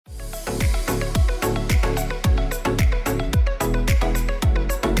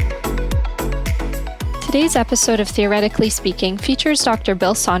Today's episode of Theoretically Speaking features Dr.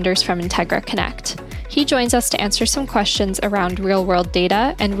 Bill Saunders from Integra Connect. He joins us to answer some questions around real-world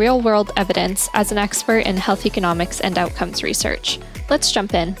data and real-world evidence as an expert in health economics and outcomes research. Let's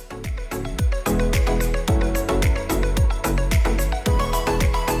jump in.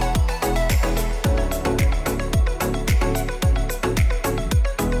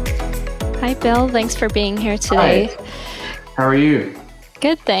 Hi, Bill. Thanks for being here today. Hi. How are you?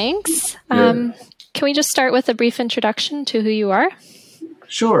 Good, thanks. Good. Can we just start with a brief introduction to who you are?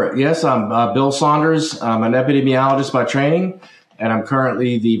 Sure. Yes, I'm Bill Saunders. I'm an epidemiologist by training, and I'm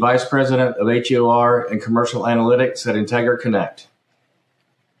currently the Vice President of HEOR and Commercial Analytics at Integra Connect.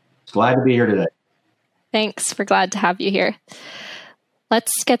 Glad to be here today. Thanks. We're glad to have you here.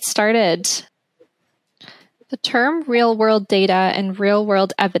 Let's get started. The term real-world data and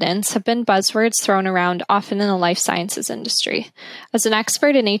real-world evidence have been buzzwords thrown around often in the life sciences industry. As an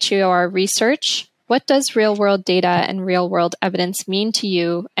expert in HEOR research, what does real-world data and real-world evidence mean to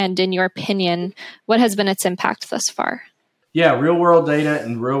you? And in your opinion, what has been its impact thus far? Yeah, real-world data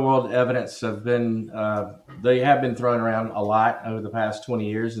and real-world evidence have been thrown around a lot over the past 20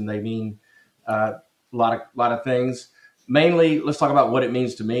 years, and they mean a lot of things. Mainly, let's talk about what it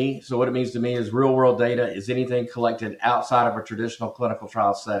means to me. So what it means to me is real-world data is anything collected outside of a traditional clinical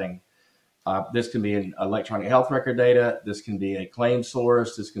trial setting. This can be an electronic health record data. This can be a claim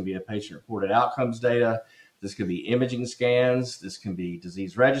source. This can be a patient-reported outcomes data. This could be imaging scans. This can be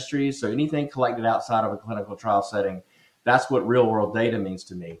disease registries. So anything collected outside of a clinical trial setting, that's what real-world data means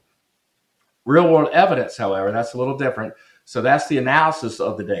to me. Real-world evidence, however, that's a little different. So that's the analysis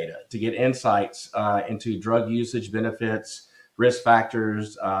of the data to get insights into drug usage, benefits, risk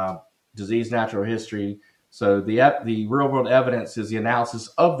factors, disease natural history. So the real-world evidence is the analysis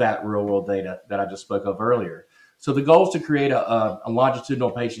of that real-world data that I just spoke of earlier. So the goal is to create a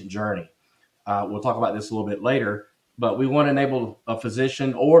longitudinal patient journey. We'll talk about this a little bit later, but we want to enable a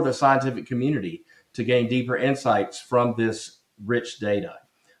physician or the scientific community to gain deeper insights from this rich data.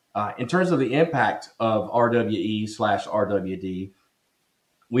 In terms of the impact of RWE/RWD,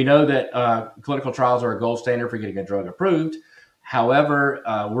 we know that clinical trials are a gold standard for getting a drug approved. However,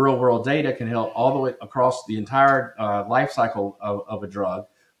 real-world data can help all the way across the entire life cycle of a drug,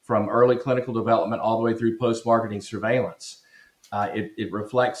 from early clinical development all the way through post-marketing surveillance. It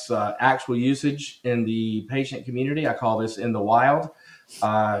reflects actual usage in the patient community. I call this in the wild,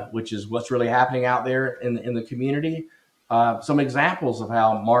 which is what's really happening out there in the community. Some examples of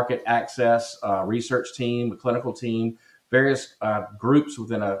how market access, research team, a clinical team, various groups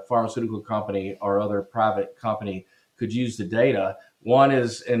within a pharmaceutical company or other private company could use the data. One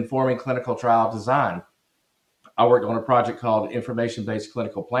is informing clinical trial design. I worked on a project called Information-Based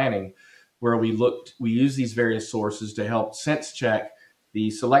Clinical Planning, where we use these various sources to help sense check the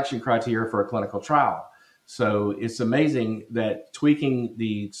selection criteria for a clinical trial. So it's amazing that tweaking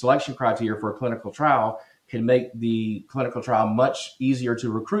the selection criteria for a clinical trial can make the clinical trial much easier to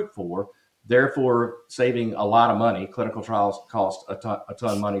recruit for, therefore saving a lot of money. Clinical trials cost a ton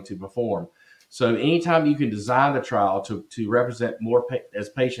of money to perform. So anytime you can design the trial to represent more as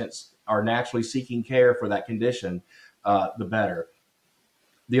patients are naturally seeking care for that condition, the better.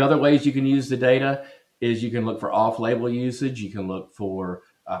 The other ways you can use the data is you can look for off-label usage. You can look for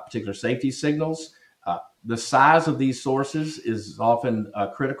particular safety signals. The size of these sources is often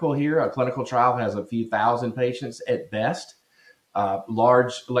critical here. A clinical trial has a few thousand patients at best.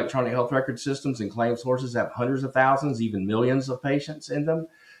 Large electronic health record systems and claim sources have hundreds of thousands, even millions of patients in them.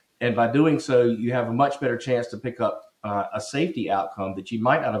 And by doing so, you have a much better chance to pick up a safety outcome that you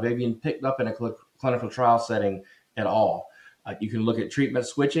might not have even picked up in a clinical trial setting at all. You can look at treatment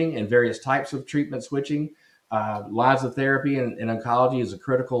switching and various types of treatment switching. Lines of therapy in oncology is a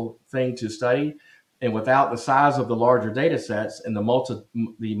critical thing to study. And without the size of the larger data sets and the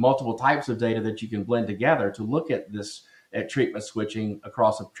multiple types of data that you can blend together to look at treatment switching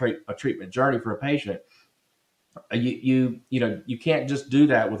across a treatment journey for a patient, you can't just do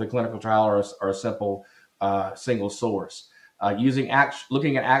that with a clinical trial or a simple single source.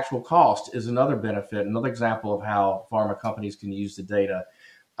 Looking at actual cost is another benefit, another example of how pharma companies can use the data,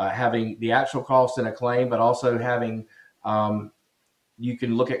 having the actual cost in a claim, but also having you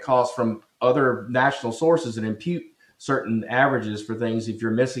can look at costs from other national sources and impute certain averages for things if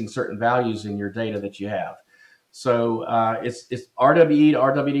you're missing certain values in your data that you have. So it's RWE to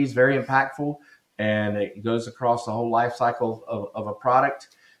RWD is very impactful, and it goes across the whole life cycle of a product.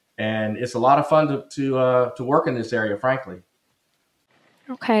 And it's a lot of fun to work in this area, frankly.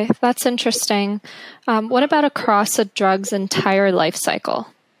 Okay, that's interesting. What about across a drug's entire life cycle?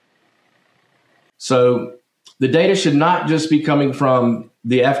 So the data should not just be coming from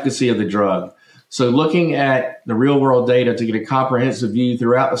the efficacy of the drug. So looking at the real world data to get a comprehensive view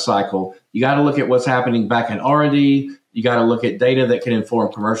throughout the cycle, you got to look at what's happening back in R&D. You got to look at data that can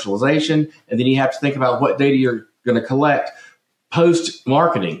inform commercialization. And then you have to think about what data you're going to collect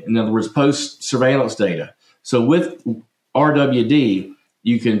post-marketing. In other words, post-surveillance data. So with RWD,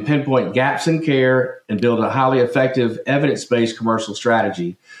 you can pinpoint gaps in care and build a highly effective evidence-based commercial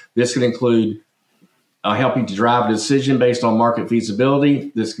strategy. This can include helping to drive a decision based on market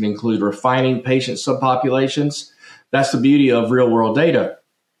feasibility. This can include refining patient subpopulations. That's the beauty of real-world data,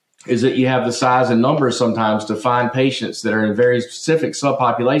 is that you have the size and numbers sometimes to find patients that are in very specific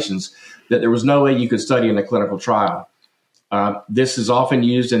subpopulations that there was no way you could study in a clinical trial. This is often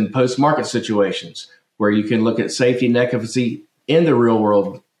used in post-market situations where you can look at safety and efficacy in the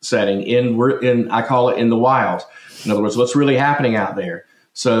real-world setting, I call it in the wild. In other words, what's really happening out there.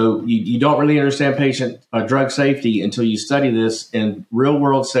 So you don't really understand patient drug safety until you study this in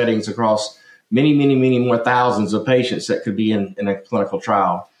real-world settings across many, many, many more thousands of patients that could be in a clinical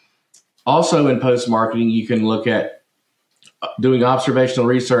trial. Also in post-marketing, you can look at doing observational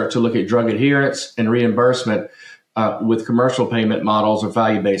research to look at drug adherence and reimbursement with commercial payment models of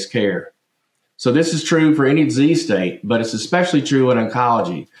value-based care. So this is true for any disease state, but it's especially true in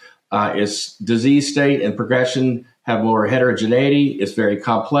oncology. Its disease state and progression have more heterogeneity. It's very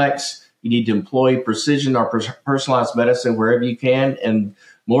complex. You need to employ precision or personalized medicine wherever you can, and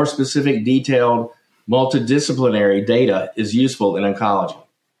more specific, detailed, multidisciplinary data is useful in oncology.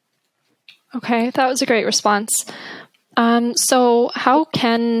 Okay, that was a great response. So how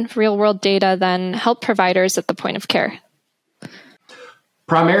can real-world data then help providers at the point of care?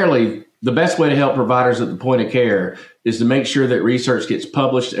 Primarily, the best way to help providers at the point of care is to make sure that research gets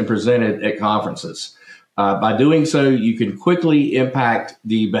published and presented at conferences. By doing so, you can quickly impact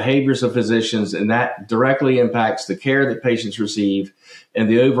the behaviors of physicians, and that directly impacts the care that patients receive and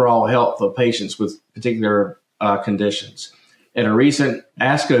the overall health of patients with particular conditions. At a recent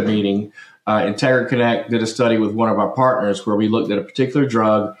ASCO meeting, Integra Connect did a study with one of our partners where we looked at a particular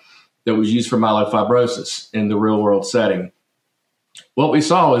drug that was used for myelofibrosis in the real-world setting. What we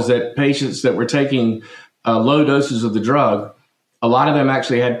saw is that patients that were taking low doses of the drug, a lot of them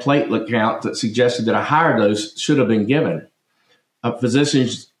actually had platelet count that suggested that a higher dose should have been given.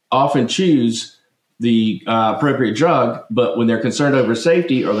 Physicians often choose the appropriate drug, but when they're concerned over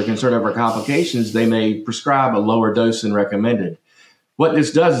safety or they're concerned over complications, they may prescribe a lower dose than recommended. What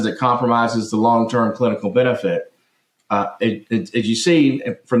this does is it compromises the long-term clinical benefit. As you see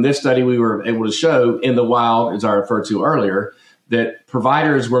from this study, we were able to show in the wild, as I referred to earlier, that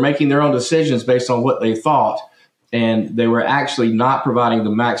providers were making their own decisions based on what they thought, and they were actually not providing the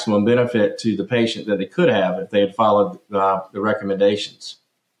maximum benefit to the patient that they could have if they had followed the recommendations.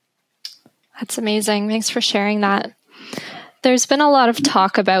 That's amazing. Thanks for sharing that. There's been a lot of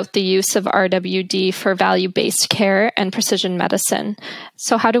talk about the use of RWD for value-based care and precision medicine.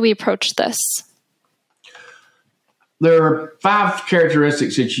 So how do we approach this? There are 5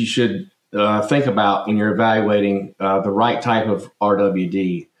 characteristics that you should think about when you're evaluating the right type of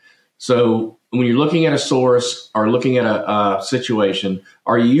RWD. So when you're looking at a source or looking at a situation,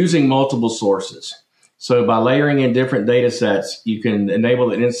 are you using multiple sources? So by layering in different data sets, you can enable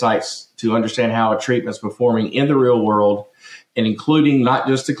the insights to understand how a treatment is performing in the real world, and including not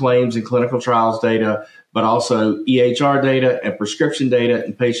just the claims and clinical trials data, but also EHR data and prescription data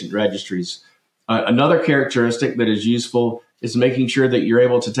and patient registries. Another characteristic that is useful is making sure that you're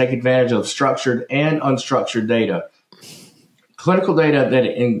able to take advantage of structured and unstructured data. Clinical data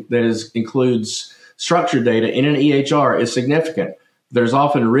that includes structured data in an EHR is significant. There's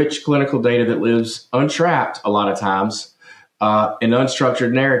often rich clinical data that lives untrapped a lot of times in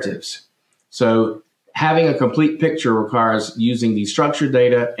unstructured narratives. So having a complete picture requires using the structured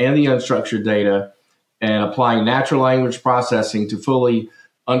data and the unstructured data and applying natural language processing to fully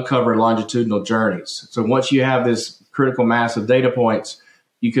uncover longitudinal journeys. So once you have this critical mass of data points,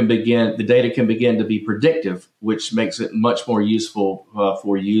 the data can begin to be predictive, which makes it much more useful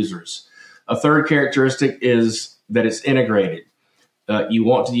for users. A third characteristic is that it's integrated. You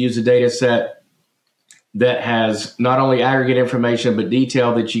want to use a data set that has not only aggregate information, but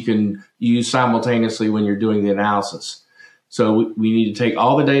detail that you can use simultaneously when you're doing the analysis. So we need to take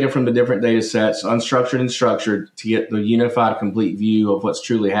all the data from the different data sets, unstructured and structured, to get the unified, complete view of what's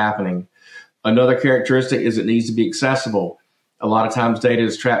truly happening. Another characteristic is it needs to be accessible. A lot of times data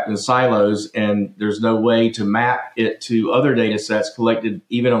is trapped in silos, and there's no way to map it to other data sets collected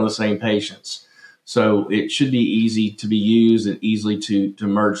even on the same patients. So it should be easy to be used and easily to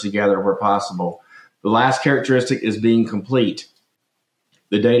merge together where possible. The last characteristic is being complete.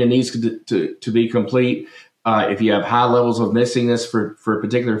 The data needs to be complete. If you have high levels of missingness for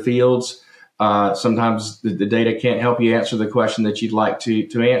particular fields, Sometimes the data can't help you answer the question that you'd like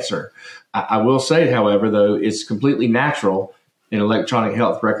to answer. I will say, however, though, it's completely natural in electronic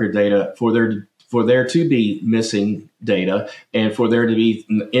health record data for there to be missing data and for there to be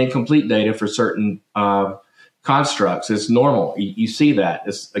incomplete data for certain constructs. It's normal. You see that.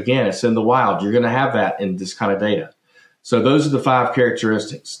 It's in the wild. You're going to have that in this kind of data. So those are the 5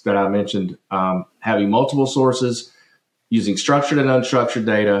 characteristics that I mentioned: having multiple sources, using structured and unstructured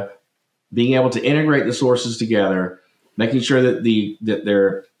data, being able to integrate the sources together, making sure that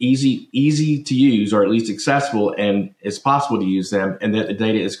they're easy to use, or at least accessible, and it's possible to use them, and that the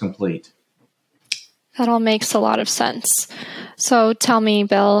data is complete. That all makes a lot of sense. So tell me,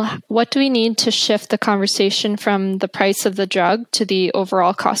 Bill, what do we need to shift the conversation from the price of the drug to the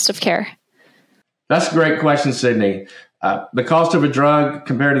overall cost of care? That's a great question, Sydney. The cost of a drug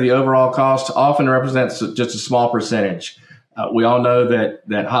compared to the overall cost often represents just a small percentage. We all know that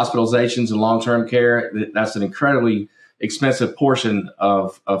hospitalizations and long-term care, that's an incredibly expensive portion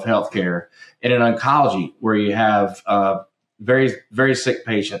of healthcare. And in oncology, where you have very, very sick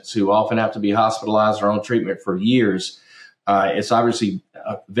patients who often have to be hospitalized or on treatment for years, it's obviously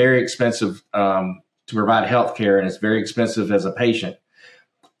very expensive to provide healthcare, and it's very expensive as a patient.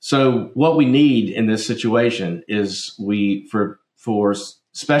 So what we need in this situation is for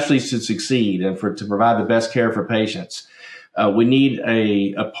specialties to succeed and to provide the best care for patients. We need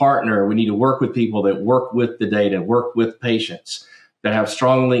a partner. We need to work with people that work with the data, work with patients, that have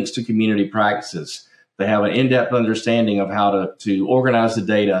strong links to community practices. They have an in-depth understanding of how to organize the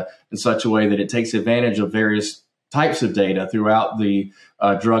data in such a way that it takes advantage of various types of data throughout the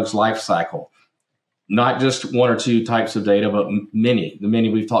drug's life cycle. Not just 1 or 2 types of data, but the many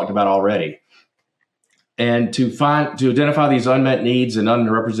we've talked about already. And to identify these unmet needs and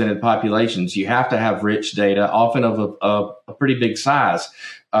underrepresented populations, you have to have rich data, often of a pretty big size,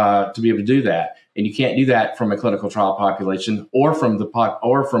 to be able to do that. And you can't do that from a clinical trial population or from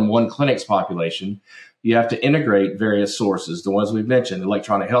one clinic's population. You have to integrate various sources, the ones we've mentioned: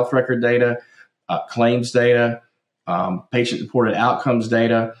 electronic health record data, claims data, patient-reported outcomes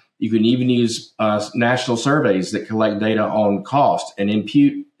data. You can even use national surveys that collect data on cost and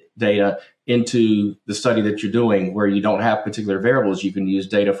impute data into the study that you're doing, where you don't have particular variables. You can use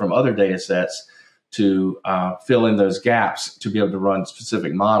data from other data sets to fill in those gaps to be able to run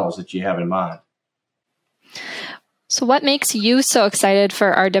specific models that you have in mind. So what makes you so excited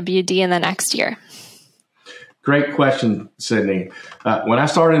for RWD in the next year? Great question, Sydney. When I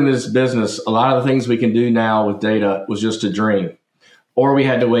started in this business, a lot of the things we can do now with data was just a dream, or we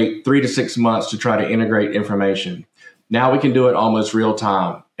had to wait 3 to 6 months to try to integrate information. Now we can do it almost real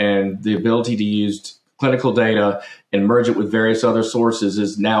time, and the ability to use clinical data and merge it with various other sources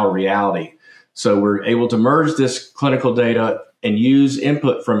is now a reality. So we're able to merge this clinical data and use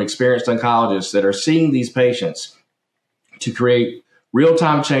input from experienced oncologists that are seeing these patients to create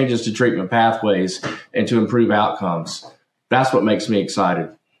real-time changes to treatment pathways and to improve outcomes. That's what makes me excited.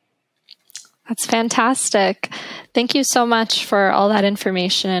 That's fantastic. Thank you so much for all that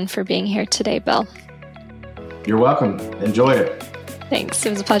information and for being here today, Bill. You're welcome. Enjoyed it. Thanks.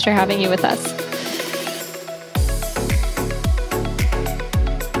 It was a pleasure having you with us.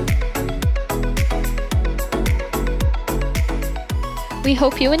 We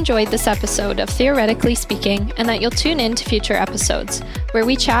hope you enjoyed this episode of Theoretically Speaking, and that you'll tune in to future episodes, where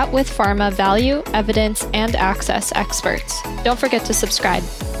we chat with pharma value, evidence, and access experts. Don't forget to subscribe.